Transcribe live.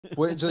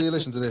Wait until you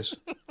listen to this.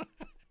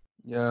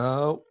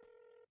 Yo.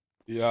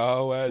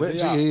 Yo, where's Wait he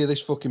until at? you hear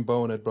this fucking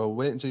bonehead, bro.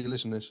 Wait until you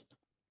listen to this.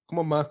 Come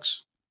on,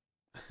 Max.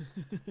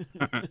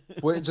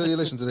 Wait until you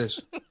listen to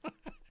this.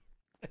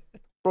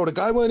 Bro, the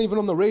guy weren't even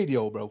on the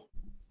radio, bro.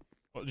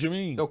 What do you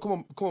mean? Yo,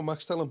 come on,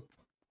 Max, tell him.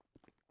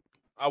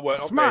 I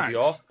weren't That's on Max.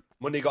 radio.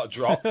 Money got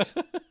dropped.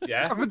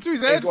 Yeah. Happened to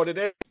his It's head. what it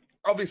is.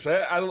 Obviously,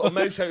 I had a little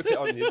mouse outfit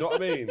on you, know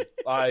what I mean?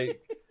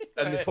 Like,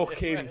 and the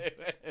fucking...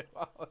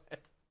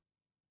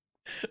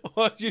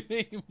 What do you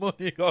mean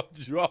money got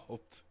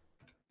dropped?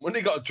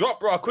 Money got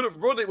dropped, bro. I couldn't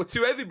run. It was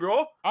too heavy,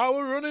 bro. I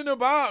was running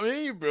about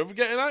me, bro.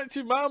 Getting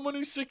active, my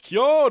money's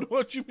secured.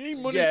 What do you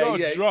mean money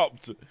got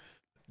dropped?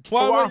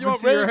 Why What weren't you on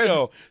happened to your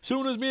radio?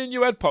 Soon as me and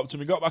you head popped and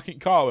we got back in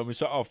car when we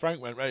said, oh,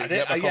 Frank went, right,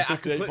 get back on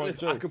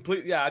 58.2. I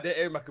completely, I didn't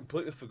hear him. I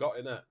completely forgot,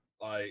 innit?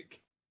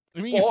 Like... I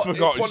mean, you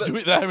forgot. Just do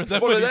it there and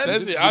then when he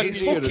says it. It's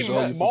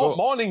fucking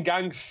morning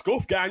gang,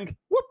 scuff gang.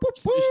 Whoop, whoop,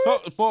 whoop. It's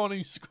not the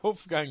morning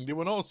scuff gang. There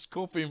were no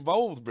scuff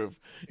involved, bruv.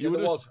 Yeah, there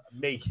was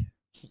me.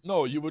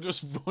 No, you were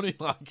just running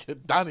like a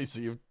Danny,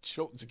 so you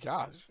chucked the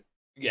cash.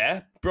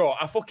 Yeah, bro,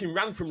 I fucking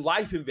ran from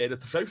Life Invader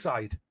to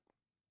Southside.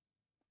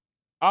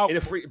 Oh. In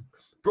a free...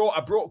 Bro,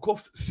 I broke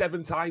cuffs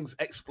 7 times.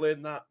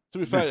 Explain that. To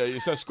be fair, you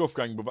said scuff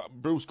gang, but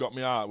Bruce got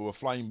me out. We were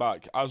flying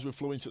back. As we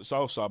flew into the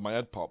south side, my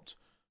head popped.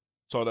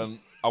 So then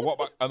I walked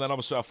back, and then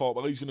obviously I thought,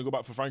 well, he's going to go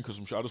back for Frank or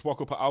some shit. I just walk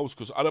up at house,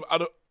 because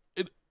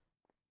it'd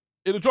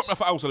have dropped me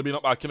off at house, I'd have been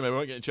up back anyway, we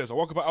weren't getting chased. I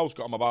walk up at house,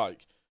 got on my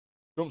bike,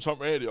 jumped on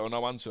radio,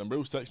 no answer, and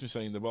Bruce texted me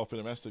saying they've both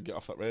been arrested, get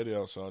off that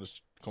radio, so I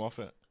just come off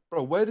it.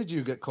 Bro, where did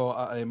you get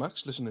caught at,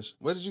 Max? Listen to this.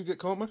 Where did you get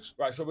caught, Max?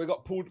 Right, so we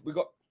got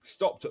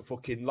stopped at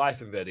fucking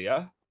Life Invader,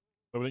 yeah?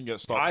 We didn't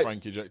get stopped,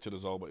 Frank ejected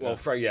us all, but yeah.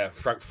 Well,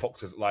 Frank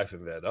fucked at Life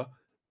Invader.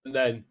 And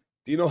then,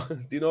 do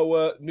you know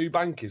where New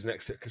Bank is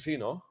next to the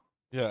casino?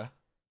 Yeah.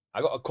 I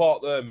got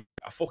caught there.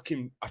 I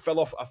fell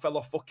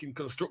off fucking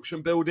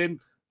construction building,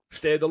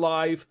 stayed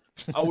alive.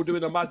 I was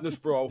doing a madness,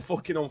 bro. I was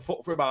fucking on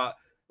foot for about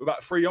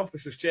 3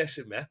 officers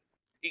chasing me.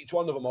 Each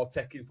one of them all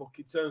taking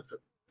fucking turns.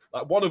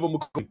 Like one of them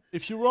would come.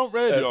 If you were on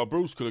radio,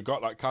 Bruce could have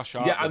got that cash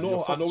out. Yeah, I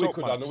know we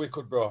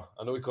could, bro.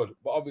 I know we could.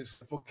 But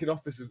obviously, the fucking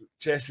officers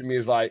chasing me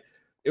is like,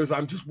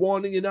 I'm just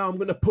warning you now, I'm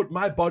gonna put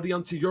my body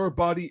onto your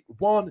body.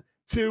 1,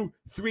 2,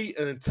 3,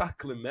 and then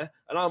tackling me.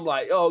 And I'm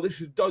like, oh,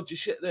 this is dodgy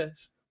shit,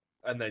 this.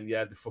 And then,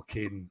 yeah,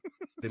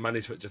 they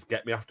managed to just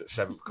get me after the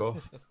 7th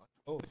cuff.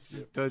 Oh,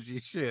 dodgy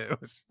shit.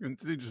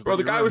 Bro,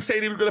 the guy was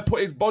saying he was going to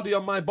put his body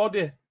on my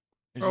body.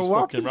 He's just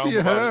fucking round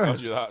about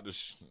you that.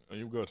 Are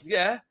you good?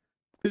 Yeah.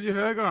 Is your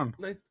hair gone?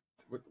 What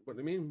do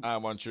you mean? I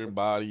want your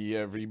body,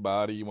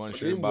 everybody wants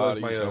your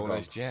body, so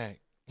let's jack.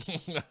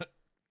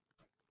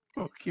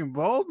 Fucking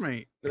bald,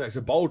 mate. Yeah, it's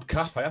a bald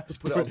cap. I have to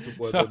put it onto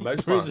the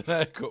mouse prison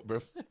haircut, bro.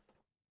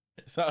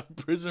 It's that a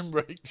prison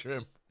break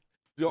trim.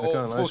 He's got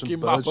all fucking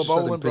map of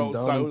bowling bro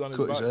on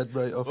his back. Head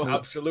right off,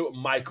 absolute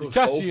Michael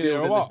Cassie in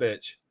here, in what?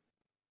 this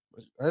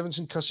bitch. I haven't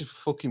seen Cassie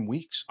for fucking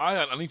weeks.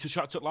 I need to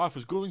chat to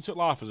Lifers. Go into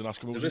Lifers and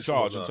ask him who's in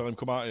charge and tell him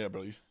come out here,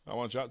 please. I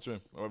want to chat to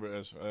him, whoever it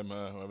is,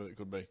 whoever it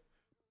could be.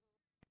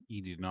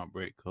 He did not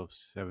break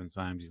cuffs 7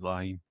 times. He's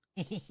lying.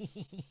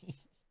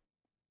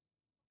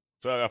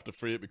 So after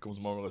 3, it becomes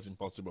more or less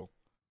impossible.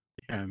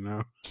 Yeah,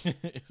 no.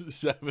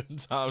 7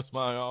 times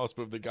my horse,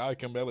 but the guy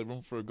can barely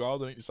run through a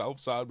garden at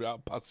south side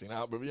without passing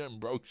out, but he ain't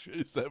broke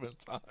shit 7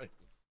 times.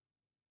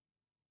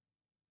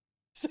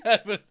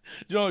 7.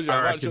 George,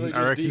 I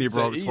reckon he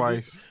broke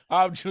twice.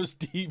 I've just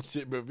deeped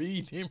it, but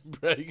he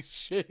didn't break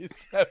shit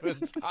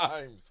 7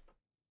 times.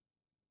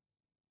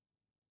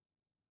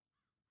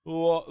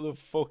 What the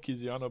fuck is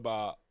he on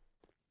about?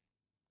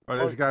 Oh,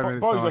 this guy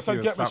boys, I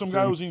said get me some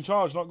guy who's in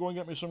charge, not go and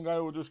get me some guy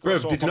who just got.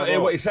 Bruv, did you not hear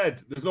what he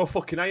said? There's no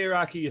fucking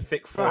hierarchy, you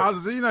thick fuck. How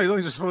does he know? He's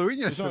only just flew in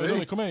yesterday. He's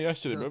only come here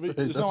yesterday, bro.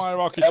 There's no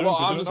hierarchy. Yeah, well,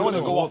 I was going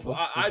to go off.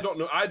 I don't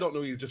know. I don't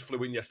know. He just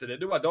flew in yesterday.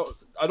 Do I?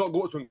 I don't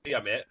go to him.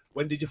 Yeah, mate.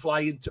 When did you fly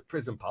into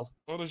prison, pal?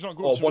 Well, there's not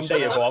good. 1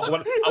 day ago.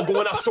 I'll go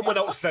and ask someone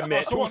else then,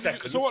 mate. So 2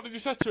 seconds. So what did you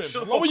say to him?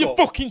 Shut What were you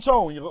fucking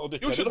tone, you little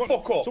dickhead? You shut the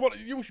fuck up. So what?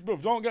 You,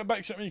 bruv, don't get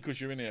vexed at me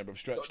because you're in here, bruv.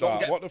 Stretched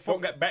out. What the fuck?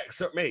 Don't get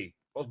vexed at me.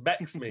 What's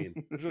Bex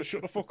mean? Just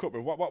shut the fuck up,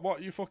 bro.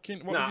 What you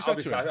fucking? What nah, did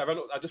you say to him?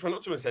 I just went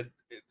up to him and said,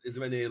 "Is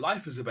there any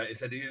lifers about?" He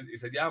said,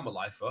 "Yeah, I'm a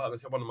lifer." And I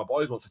said, "One of my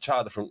boys wants a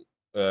charter from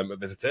a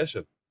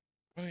visitation."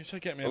 Well, he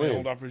said, "Get me an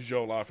old average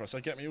Joe lifer." I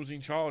said, "Get me who's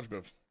in charge,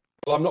 bruv."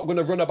 Well, I'm not going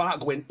to run about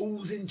going,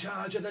 "Who's in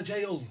charge of the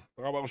jail?"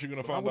 How else are you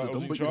going to find out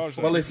who's in charge?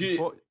 Well, if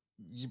you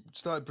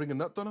started bringing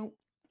that done out,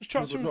 just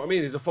chat to him. You know what I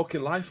mean? He's a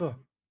fucking lifer.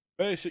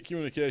 Basic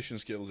communication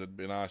skills would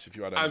be nice if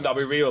you had. And I'll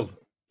be real.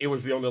 He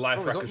was the only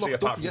lifer I could see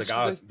apart from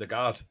the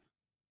guard.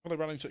 Well, I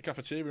ran into the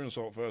cafeteria and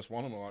saw the first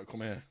one, and I'm like,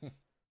 "Come here."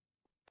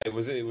 It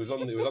was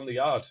on the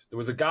yard. There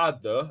was a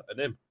guard there and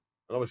him.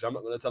 And obviously, I'm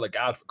not going to tell a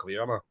guard to come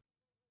here, am I?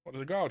 What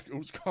is a guard?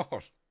 Who's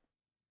guard?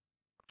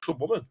 Some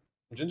woman,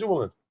 a ginger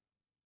woman.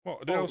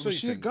 What? A DLC? Was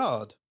she a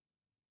guard?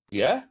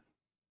 Yeah.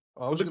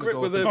 Oh, I was with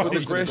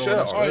the grey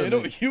shirt. Oh,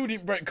 you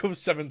didn't break cuffs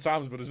 7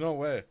 times, but there's no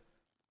way.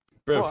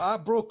 Bro, I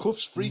broke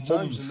cuffs 3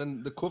 times, and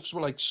then the cuffs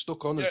were like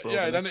stuck on us, bro.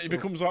 Yeah, then it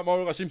becomes like more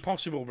or less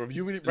impossible, bro.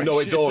 You didn't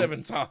break shit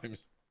 7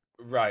 times.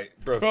 Right,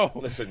 bro.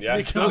 Listen,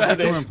 yeah.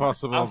 That's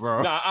impossible,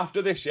 bro. Nah,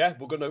 after this, yeah,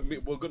 we're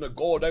gonna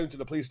go down to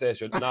the police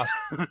station and ask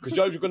because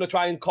you're gonna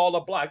try and call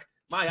a black.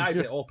 My eyes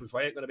ain't open, so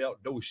I ain't gonna be able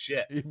to do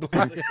shit.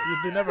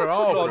 They never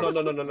are.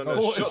 No.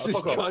 What Shut is the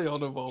this fuck guy up.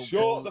 on about?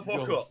 Shut the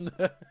fuck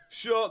up.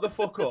 Shut the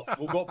fuck up.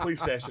 We'll go to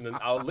police station and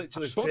I'll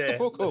literally Shut say, the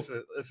fuck up.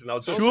 listen, I'll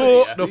just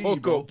Shut say, the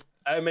fuck up.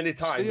 how many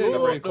times Stay you're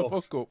gonna break the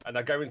cuffs, fuck up. and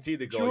I guarantee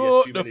they go, Shut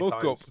yeah, the too many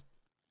fuck times. up.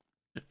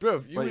 Bro,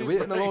 Wait, you're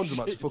waiting in a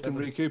laundromat to fucking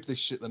recoup. recoup this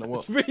shit then or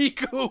what?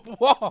 Recoup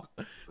what?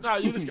 Nah,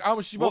 you just how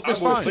much you want What this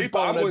the fuck? fine? Sleep.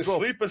 I'm going to Bro,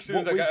 sleep as soon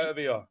as I what get we- out of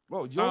here.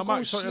 Bro, you're Nah, going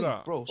Max, to sort it sleep,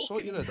 out. bro.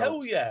 Sort your head Hell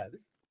out. yeah.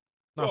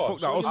 Nah, Bro, fuck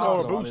that. sort Let's your start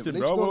head out. boosting, Let's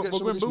bro. go We're get some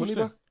of going this money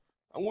boosting. back.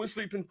 I'm going to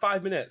sleep in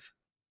 5 minutes.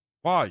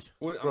 Why? I'm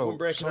Bro, going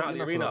breaking sort out of the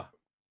your arena. knuckle out.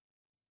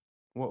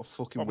 What a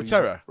fucking What, with weasel.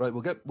 terror? Right,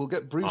 we'll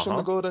get Bruce on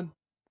the go then.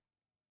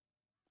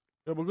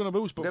 Yeah, we're gonna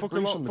boost, but Get fuck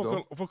Bruce on the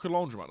go. a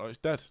laundromat. No, it's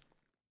dead.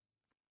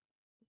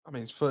 I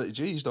mean, it's 30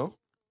 G's though.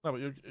 No,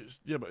 but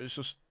it's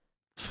just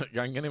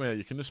gang anyway.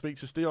 You can just speak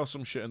to Steve or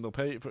some shit, and they'll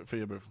pay it for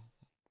you, bro.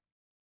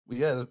 Well,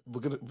 yeah,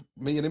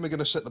 me and him are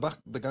gonna set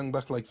the gang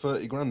back like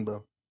 30 grand,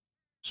 bro.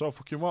 So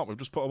fucking what? We've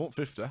just put them up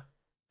 50.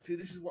 See,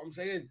 this is what I'm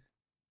saying.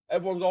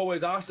 Everyone's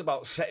always asked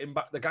about setting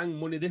back the gang,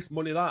 money this,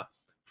 money that.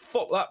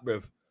 Fuck that,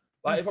 bruv.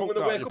 Like, if I'm Fuck going to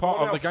that, wake you're up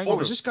part and of the gang, Oh,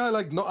 bro. is this guy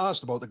like not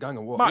asked about the gang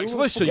or what? Max, Who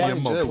the listen, fuck you are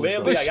in mug. jail with,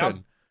 bro? Clearly I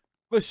am.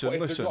 Listen.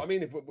 But if, you know what I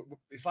mean?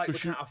 It's like we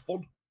Because you- can't have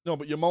fun. No,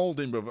 but you're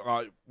moulding, bro.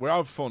 Like, we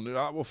have fun.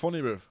 We're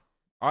funny, bro.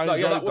 I No,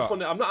 enjoyed yeah, that was that.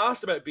 funny. I'm not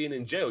asked about being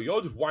in jail.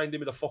 You're just winding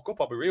me the fuck up.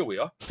 I'll be real with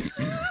you.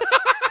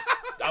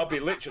 I'll be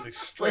literally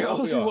straight Wait, up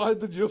how's with he you.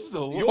 winding you up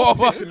though? You're What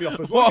have I- pissing me off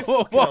as well. You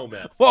fucking hell,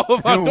 man. What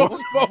have I done?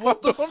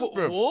 What the done, fuck?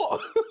 bro?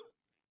 What?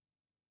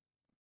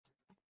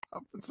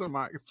 Happened to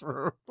Max,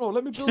 bro. Bro,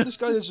 let me build this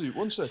guy a zoo.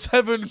 One sec.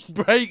 7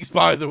 breaks,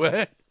 by the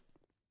way.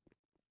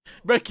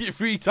 Break it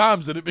 3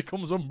 times and it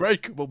becomes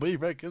unbreakable. But he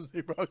reckons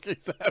he broke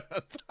it 7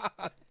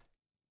 times.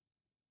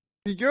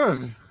 You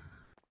good?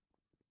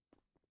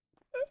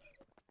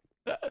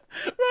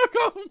 I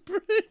can't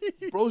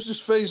breathe. Bro's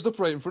just phased up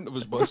right in front of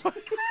us, boys.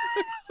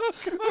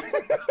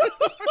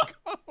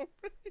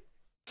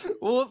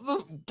 What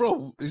the?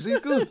 Bro, is he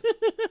good?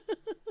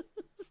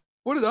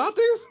 What did I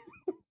do?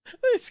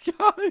 This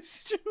guy is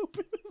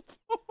stupid as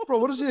fuck. Bro,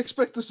 what does he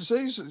expect us to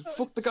say? He's,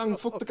 fuck the gang,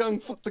 fuck the gang,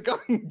 fuck the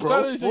gang, bro.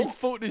 Tell us, What?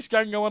 fuck this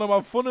gang, I want to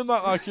have fun and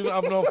that, like you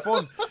don't have no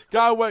fun.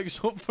 Guy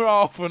wakes up for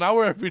half an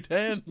hour every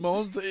day and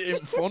moans that it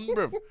ain't fun,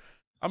 bro.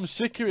 I'm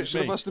sick of You it, should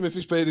have mate. asked him if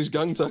he's paid his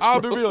gang tax, I'll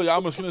be bro. real, yeah,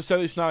 I'm just going to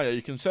say this now, yeah.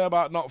 You can say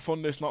about not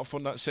fun this, not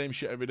fun that, same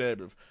shit every day,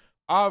 bro.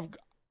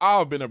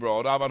 I've been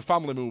abroad, I've had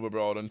family move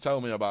abroad and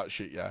tell me about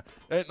shit, yeah.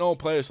 Ain't no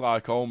place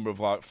like home, bro.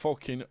 Like,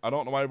 fucking, I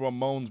don't know why everyone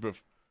moans, bro.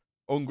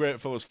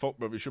 Ungrateful as fuck,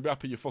 bro. You should be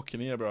happy you're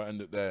fucking here, bro,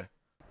 end it there.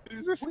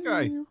 Who's this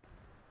guy?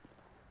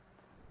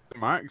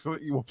 Max,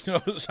 let you You know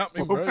what's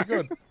happening, bro?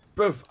 Good.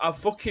 Bruv, I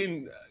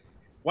fucking...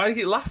 Why are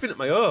you laughing at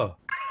my hair?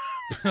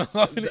 I'm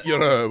laughing at your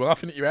hair, we're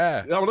laughing at your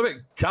hair. I'm a bit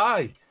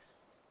guy.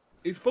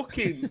 He's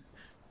fucking...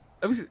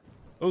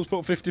 Who's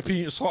put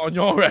 50p in slot on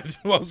your head?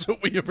 What's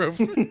up with you, bro?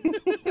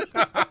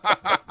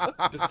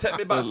 Just take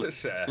me back to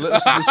set.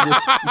 Let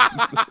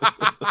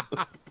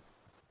us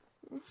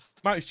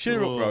Max,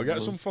 cheer up, bro. Oh, Get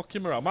man. some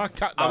fucking morale. My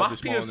cat I'm died this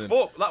happy as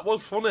morning. fuck. That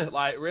was funny.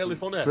 Like, really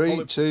funny. 3,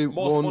 Probably 2,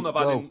 most 1, fun I've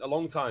had go. in a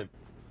long time.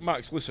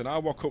 Max, listen, I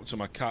woke up to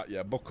my cat,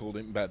 yeah, buckled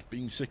in bed,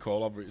 being sick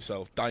all over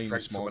itself, dying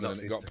Frank, this morning, someone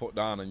and it else got put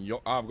down, and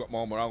I've got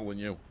more morale than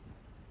you.